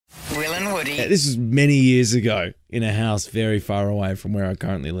and Woody. This was many years ago in a house very far away from where I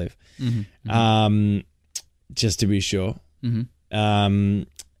currently live. Just to be sure.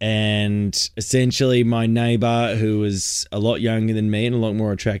 And essentially my neighbour, who was a lot younger than me and a lot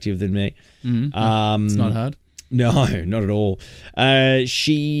more attractive than me. It's not hard. No, not at all.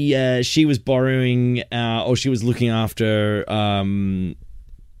 She was borrowing or she was looking after our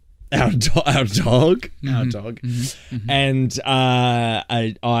dog, and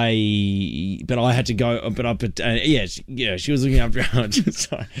but I had to go. She was looking after our. She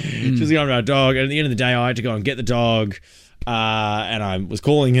was looking after our dog, and at the end of the day, I had to go and get the dog. And I was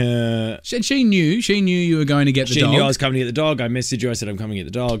calling her. She knew you were going to get the dog. She knew I was coming to get the dog. I messaged her. I said I'm coming to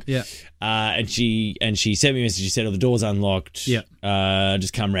get the dog. Yeah. And she sent me a message. She said, "Oh, the door's unlocked. Yeah.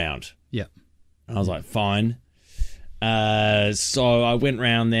 Just come round." Yeah. And I was like, "Fine." So I went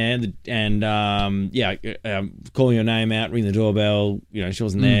round there and calling her name out, ring the doorbell. You know, she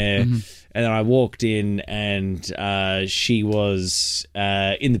wasn't there. And then I walked in and she was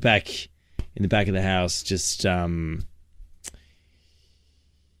in the back of the house, just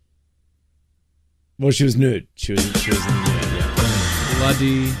well, she was nude. She was in nude, yeah.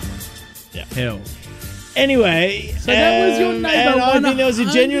 Bloody hell. Anyway, so that was your neighbour. And I think that was a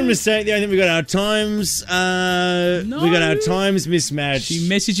genuine mistake. I think we got our times. We got our times mismatched. She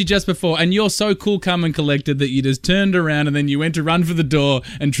messaged you just before, and you're so cool, calm, and collected that you just turned around and then you went to run for the door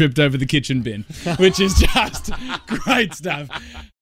and tripped over the kitchen bin, which is just great stuff.